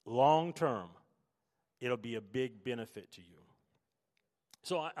 Long term, it'll be a big benefit to you.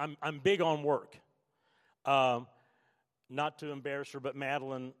 So I'm big on work. Not to embarrass her, but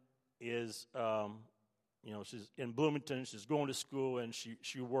Madeline is, she's in Bloomington. She's going to school, and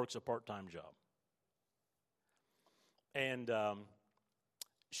she works a part-time job. And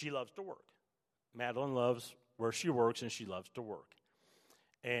she loves to work. Madeline loves where she works, and she loves to work.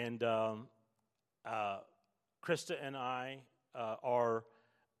 And Krista and I are,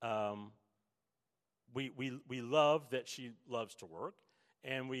 we love that she loves to work,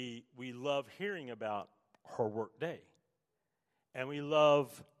 and we love hearing about her work day. And we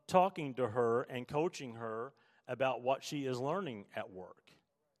love talking to her and coaching her about what she is learning at work.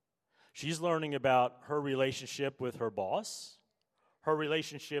 She's learning about her relationship with her boss, her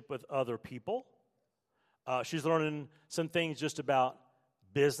relationship with other people. She's learning some things just about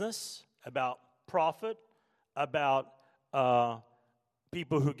business, about profit, about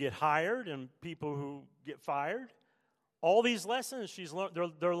people who get hired and people who get fired. All these lessons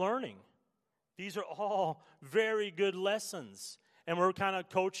they're learning. These are all very good lessons. And we're kind of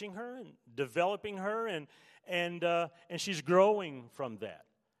coaching her and developing her, and she's growing from that.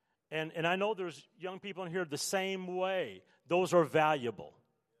 And I know there's young people in here the same way. Those are valuable.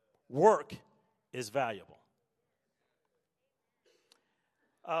 Work is valuable.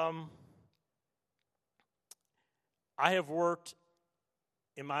 I have worked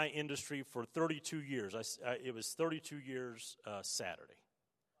in my industry for 32 years. It was 32 years Saturday.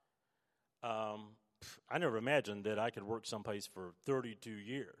 I never imagined that I could work someplace for 32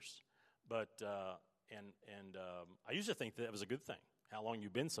 years, but I used to think that was a good thing. How long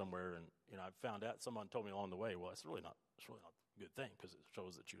you've been somewhere, and I found out. Someone told me along the way, well, it's really not a good thing because it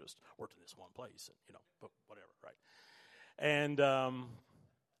shows that you just worked in this one place, and but whatever, right? And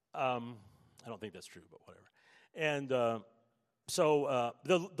I don't think that's true, but whatever. And so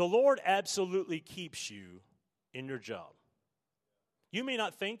the Lord absolutely keeps you in your job. You may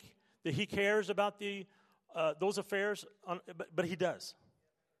not think that He cares about those affairs, but He does.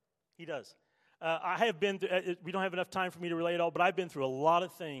 He does. I have been through, we don't have enough time for me to relate it all, but I've been through a lot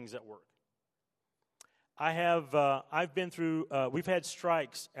of things at work. I've been through, we've had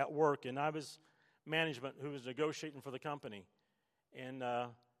strikes at work, and I was management who was negotiating for the company. And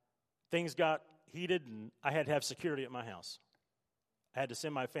things got heated, and I had to have security at my house. I had to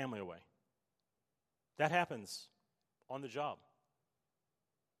send my family away. That happens on the job.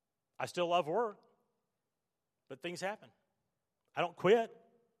 I still love work, but things happen. I don't quit.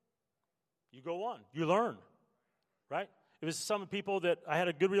 You go on. You learn, right? It was some people that I had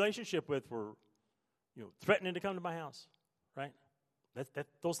a good relationship with were, threatening to come to my house, right?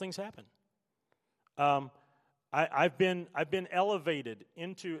 Those things happen. I've been elevated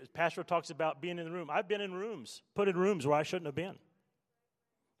into. Pastor talks about being in the room. I've been in rooms, put in rooms where I shouldn't have been,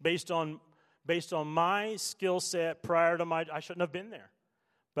 based on my skill set prior to I shouldn't have been there,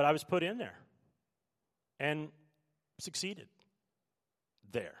 but I was put in there, and succeeded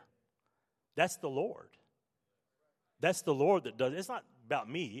there. That's the Lord. That's the Lord that does it. It's not about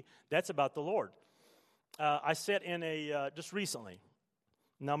me. That's about the Lord. I sat in just recently.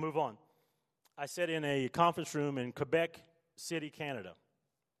 Now move on. I sat in a conference room in Quebec City, Canada,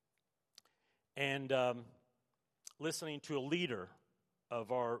 and listening to a leader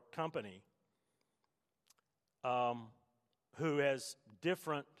of our company who has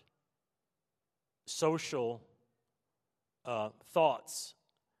different social thoughts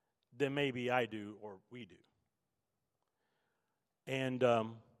than maybe I do or we do. And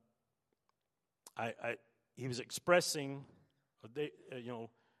he was expressing,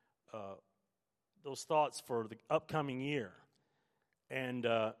 those thoughts for the upcoming year. And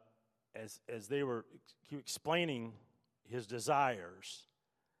as they were explaining his desires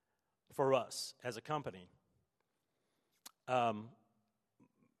for us as a company, I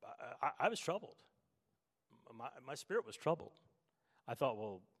was troubled. My spirit was troubled. I thought,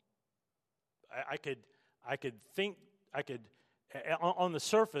 well, I could think, on the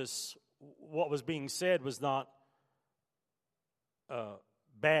surface, what was being said was not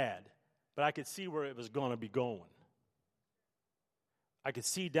bad, but I could see where it was going to be going. I could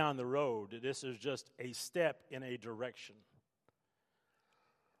see down the road that this is just a step in a direction.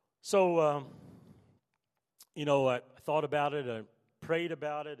 So, I thought about it, I prayed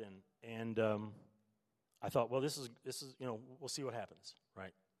about it, and I thought, well, this is we'll see what happens,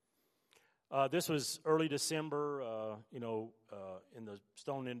 right? This was early December, in the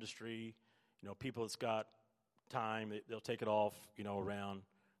stone industry, people that's got time, they'll take it off, around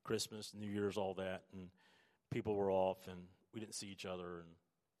Christmas, New Year's, all that, and people were off, and we didn't see each other,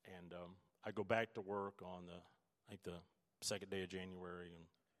 and I go back to work on the second day of January,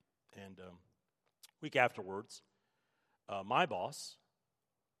 and week afterwards, my boss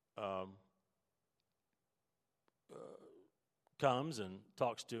comes and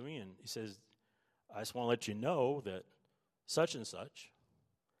talks to me, and he says, I just want to let you know that such and such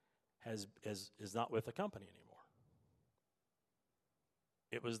is not with the company anymore.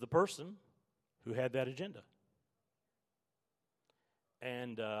 It was the person who had that agenda.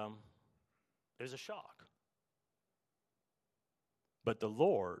 And there's a shock. But the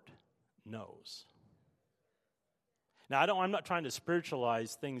Lord knows. Now, I'm not trying to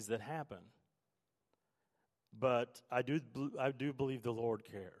spiritualize things that happen, but I do believe the Lord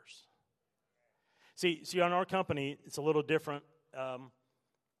cares. See, on our company, it's a little different.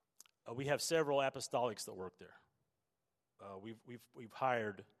 We have several apostolics that work there. We've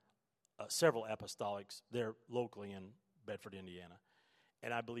hired several apostolics there locally in Bedford, Indiana,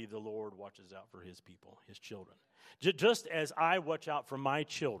 and I believe the Lord watches out for His people, His children, just as I watch out for my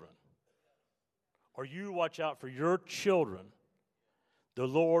children, or you watch out for your children. The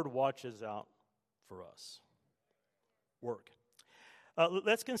Lord watches out for us. Work.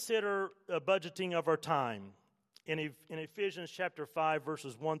 Let's consider budgeting of our time. In Ephesians chapter 5,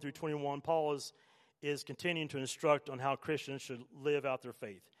 verses 1 through 21, Paul is continuing to instruct on how Christians should live out their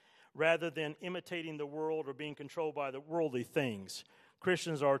faith. Rather than imitating the world or being controlled by the worldly things,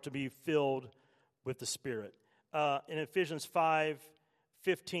 Christians are to be filled with the Spirit. In Ephesians 5,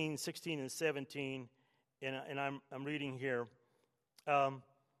 15, 16, and 17, and I'm reading here,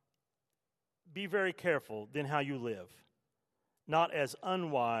 be very careful then how you live, not as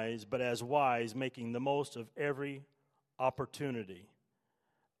unwise, but as wise, making the most of every opportunity.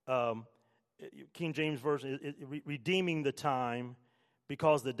 King James Version, redeeming the time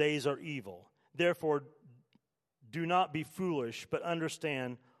because the days are evil. Therefore, do not be foolish, but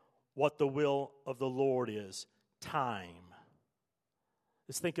understand what the will of the Lord is. Time.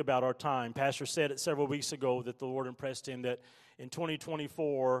 Let's think about our time. Pastor said it several weeks ago that the Lord impressed him that in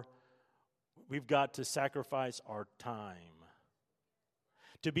 2024, we've got to sacrifice our time.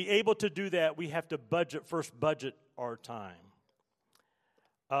 To be able to do that, we have to budget our time.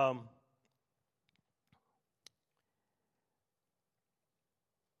 How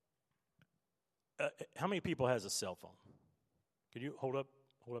many people has a cell phone? Could you hold up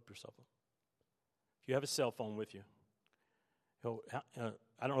your cell phone? If you have a cell phone with you,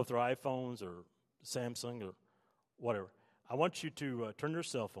 I don't know if they're iPhones or Samsung or whatever. I want you to turn your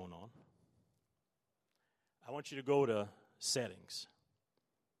cell phone on. I want you to go to settings.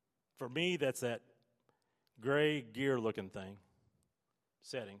 For me, that's that gray gear-looking thing.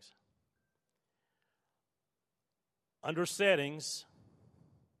 Settings. Under settings,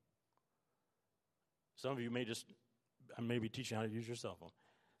 some of you I may be teaching how to use your cell phone.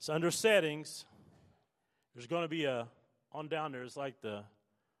 So under settings, there's going to be on down there, it's like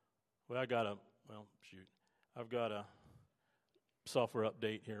I've got a software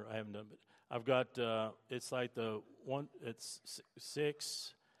update here. I haven't done it. I've got, it's like it's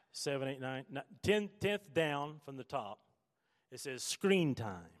 6, 7, 8, 9, 10th down from the top. It says screen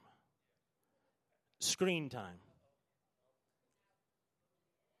time. Screen time.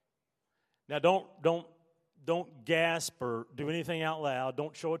 Now don't gasp or do anything out loud.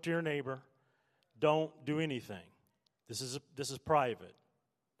 Don't show it to your neighbor. Don't do anything. This is private.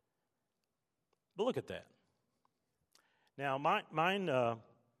 But look at that. Now mine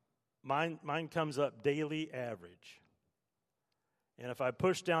comes up daily average. And if I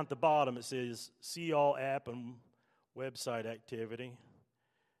push down at the bottom, it says see all app and website activity.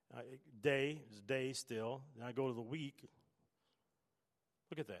 Day is day still. And I go to the week.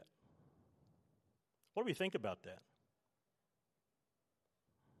 Look at that. What do we think about that?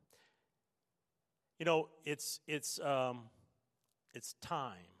 It's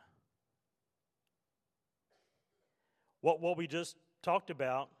time. What we just talked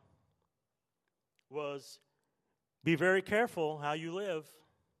about was be very careful how you live.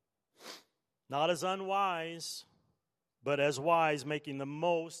 Not as unwise, but as wise, making the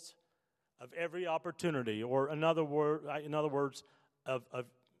most of every opportunity, or in other words, of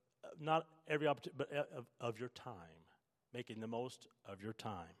not every opportunity, but of your time, making the most of your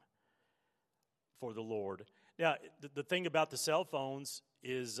time for the Lord. Now, the thing about the cell phones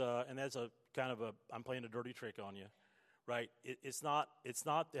is, and that's a kind of I'm playing a dirty trick on you, right? It's not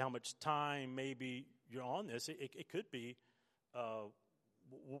how much time maybe you're on this. It could be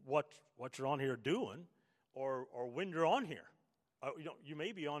what you're on here doing, or when you're on here. You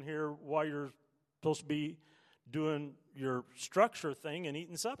may be on here while you're supposed to be doing your structure thing and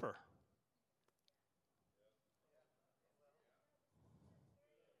eating supper.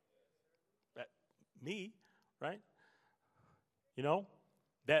 Me, right? You know,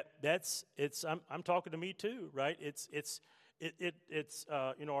 that's I'm talking to me too, right? It's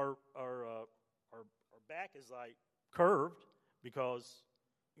you know, our back is like curved because,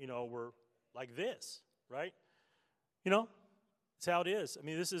 you know, we're like this, right? You know, it's how it is. I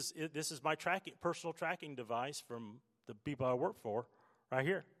mean, this is my personal tracking device from the people I work for, right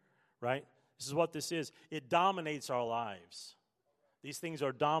here, right? This is what this is. It dominates our lives. These things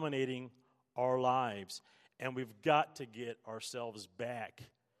are dominating our lives, and we've got to get ourselves back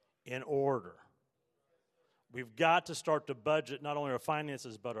in order. We've got to start to budget not only our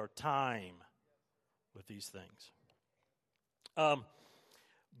finances but our time with these things.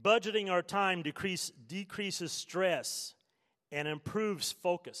 Budgeting our time decreases stress and improves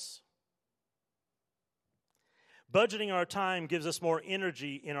focus. Budgeting our time gives us more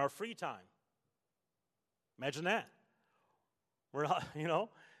energy in our free time. Imagine that. We're not, you know,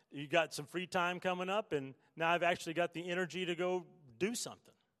 you got some free time coming up, and now I've actually got the energy to go do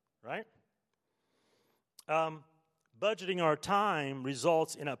something, right? Budgeting our time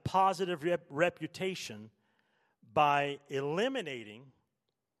results in a positive reputation by eliminating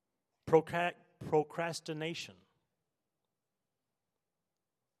procrastination.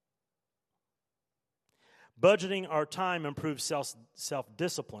 Budgeting our time improves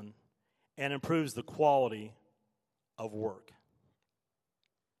self-discipline and improves the quality of work.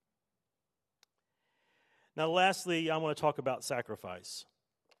 Now, lastly, I want to talk about sacrifice,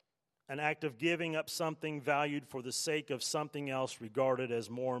 an act of giving up something valued for the sake of something else regarded as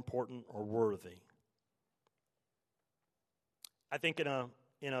more important or worthy. I think in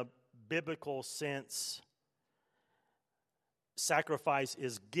a biblical sense, sacrifice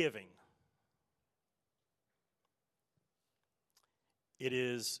is giving. It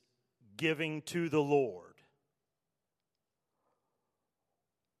is giving to the Lord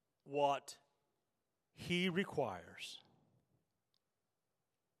what He requires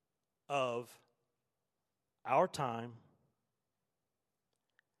of our time,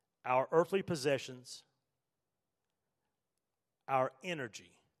 our earthly possessions, our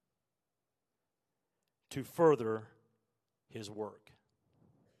energy to further His work.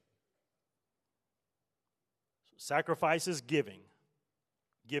 So sacrifice is giving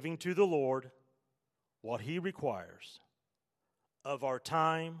to the Lord what He requires of our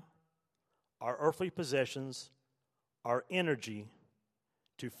time, our earthly possessions, our energy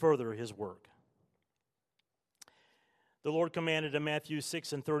to further His work. The Lord commanded in Matthew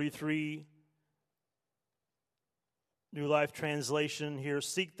 6:33, New Life Translation here,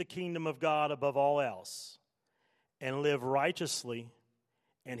 seek the kingdom of God above all else and live righteously,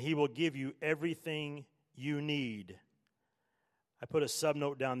 and He will give you everything you need. I put a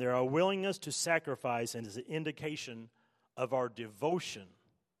subnote down there. Our willingness to sacrifice is an indication of our devotion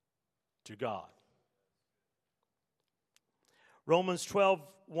to God. Romans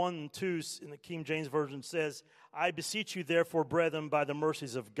 12:1-2 in the King James Version says, I beseech you therefore, brethren, by the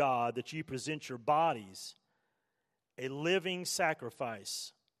mercies of God, that ye present your bodies a living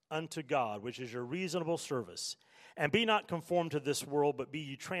sacrifice unto God, which is your reasonable service. And be not conformed to this world, but be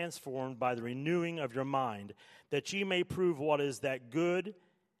ye transformed by the renewing of your mind, that ye may prove what is that good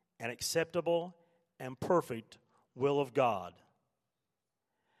and acceptable and perfect will of God.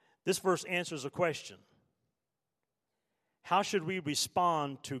 This verse answers a question. How should we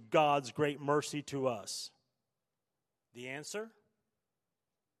respond to God's great mercy to us? The answer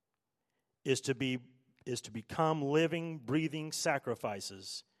is to become living, breathing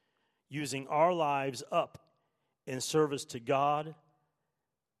sacrifices, using our lives up in service to God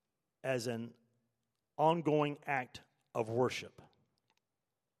as an ongoing act of worship.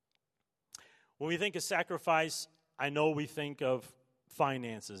 When we think of sacrifice, I know we think of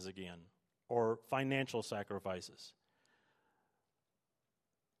finances again, or financial sacrifices.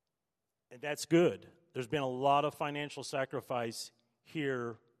 And that's good. There's been a lot of financial sacrifice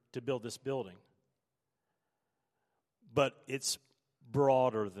here to build this building. But it's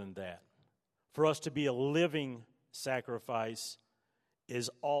broader than that. For us to be a living sacrifice is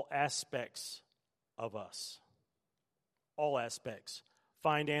all aspects of us. All aspects.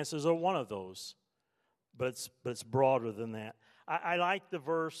 Finances are one of those, but it's broader than that. I like the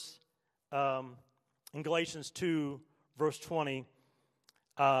verse in Galatians 2, verse 20.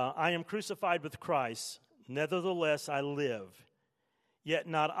 I am crucified with Christ, nevertheless I live. Yet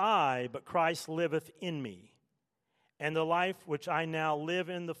not I, but Christ liveth in me. And the life which I now live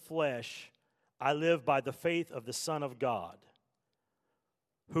in the flesh, I live by the faith of the Son of God,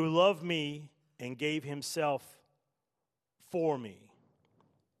 who loved me and gave himself for me.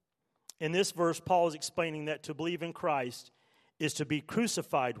 In this verse, Paul is explaining that to believe in Christ is to be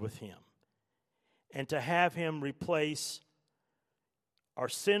crucified with him and to have him replace our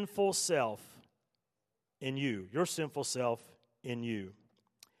sinful self in you, your sinful self in you.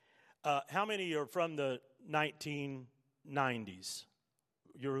 How many are from the 1990s?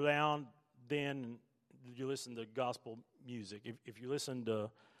 You're around then, you listen to gospel music. If you listen to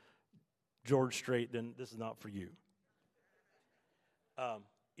George Strait, then this is not for you.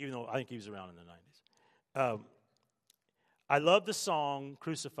 Even though I think he was around in the 90s. I love the song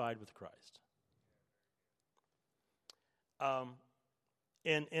Crucified with Christ. And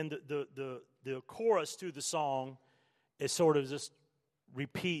the chorus to the song is sort of just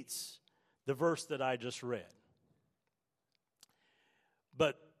repeats the verse that I just read.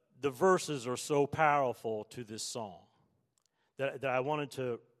 But the verses are so powerful to this song that I wanted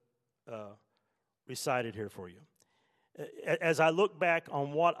to recite it here for you. As I look back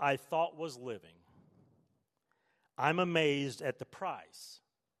on what I thought was living, I'm amazed at the price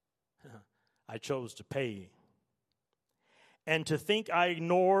I chose to pay. And to think I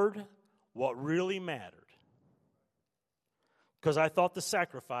ignored what really mattered. Because I thought the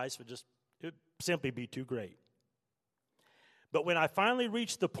sacrifice would simply be too great. But when I finally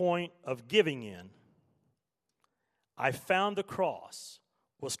reached the point of giving in, I found the cross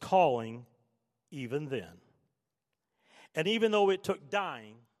was calling even then. And even though it took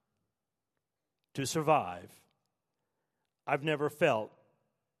dying to survive, I've never felt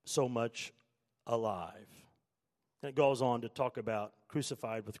so much alive. And it goes on to talk about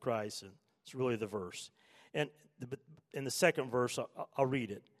crucified with Christ, and it's really the verse. And in the second verse, I'll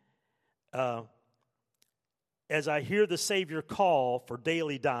read it. As I hear the Savior call for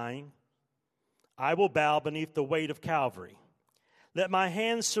daily dying, I will bow beneath the weight of Calvary. Let my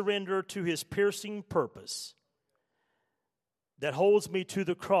hands surrender to his piercing purpose that holds me to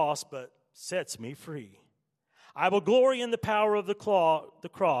the cross but sets me free. I will glory in the power of the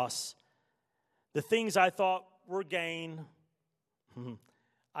cross. The things I thought were gain,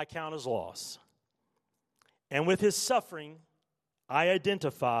 I count as loss. And with his suffering, I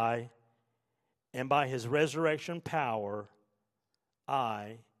identify, and by his resurrection power,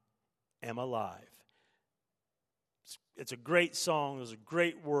 I am alive. It's a great song. There's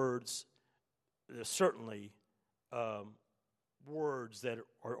great words. There's certainly words that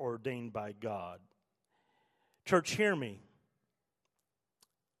are ordained by God. Church, hear me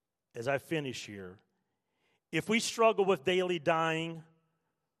as I finish here. If we struggle with daily dying,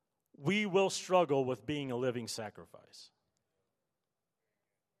 we will struggle with being a living sacrifice.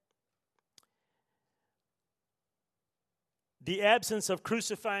 The absence of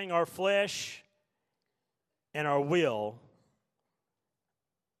crucifying our flesh and our will,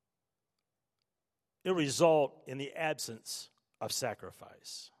 it'll result in the absence of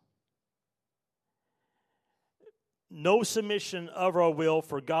sacrifice. No submission of our will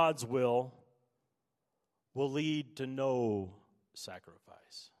for God's will lead to no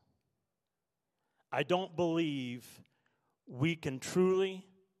sacrifice. I don't believe we can truly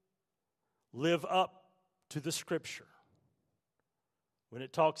live up to the Scripture when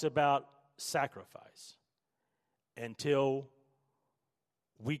it talks about sacrifice until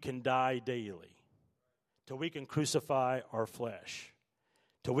we can die daily, till we can crucify our flesh,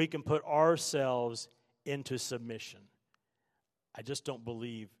 till we can put ourselves into submission. I just don't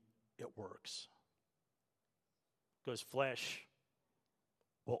believe it works. Because flesh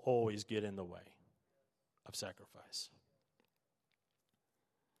will always get in the way of sacrifice.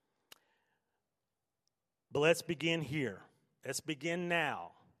 But let's begin here. Let's begin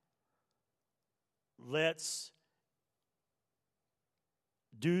now. Let's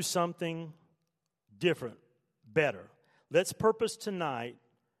do something different, better. Let's purpose tonight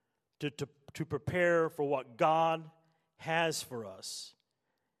to prepare for what God has for us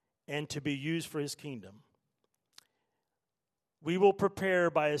and to be used for his kingdom. We will prepare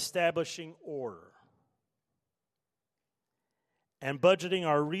by establishing order and budgeting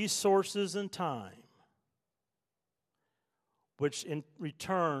our resources and time, which in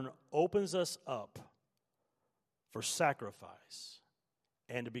return opens us up for sacrifice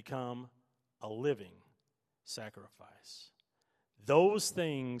and to become a living sacrifice. Those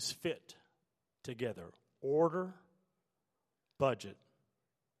things fit together. Order, budget,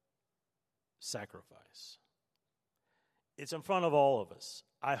 sacrifice. It's in front of all of us.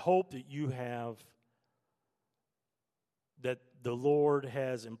 I hope that that the Lord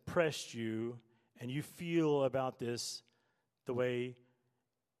has impressed you and you feel about this the way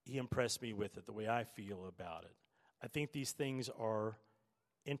He impressed me with it, the way I feel about it. I think these things are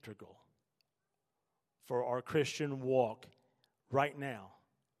integral for our Christian walk right now,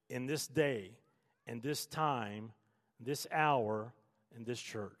 in this day, in this time, this hour, in this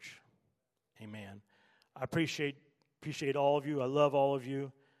church. Amen. I appreciate all of you. I love all of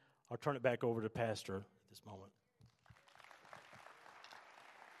you. I'll turn it back over to Pastor at this moment.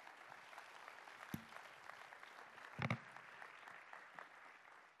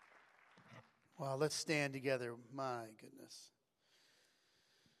 Well, let's stand together. My goodness.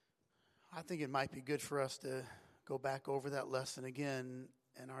 I think it might be good for us to go back over that lesson again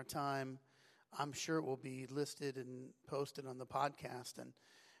in our time. I'm sure it will be listed and posted on the podcast. And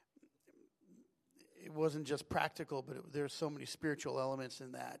it wasn't just practical, but there's so many spiritual elements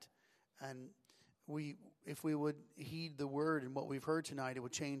in that. And if we would heed the word and what we've heard tonight, it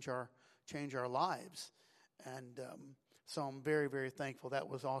would change our lives. And so I'm very, very thankful. That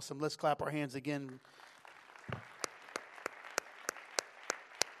was awesome. Let's clap our hands again.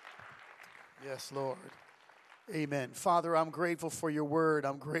 Yes, Lord. Amen. Father, I'm grateful for your word.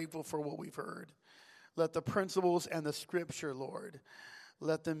 I'm grateful for what we've heard. Let the principles and the scripture, Lord,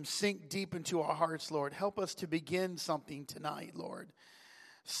 let them sink deep into our hearts, Lord. Help us to begin something tonight, Lord.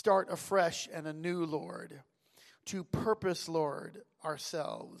 Start afresh and anew, Lord, to purpose, Lord,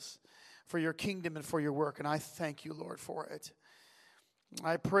 ourselves for your kingdom and for your work. And I thank you, Lord, for it.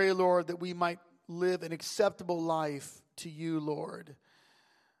 I pray, Lord, that we might live an acceptable life to you, Lord.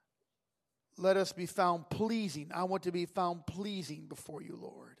 Let us be found pleasing. I want to be found pleasing before you,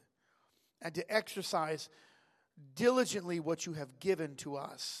 Lord. And to exercise diligently what you have given to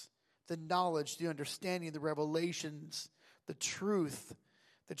us. The knowledge, the understanding, the revelations, the truth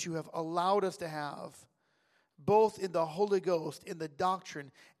that you have allowed us to have. Both in the Holy Ghost, in the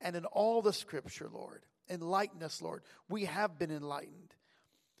doctrine, and in all the scripture, Lord. Enlighten us, Lord. We have been enlightened.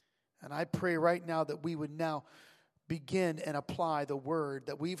 And I pray right now that we would now begin and apply the word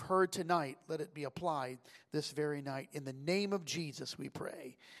that we've heard tonight. Let it be applied this very night. In the name of Jesus we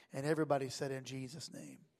pray. And everybody said in Jesus' name.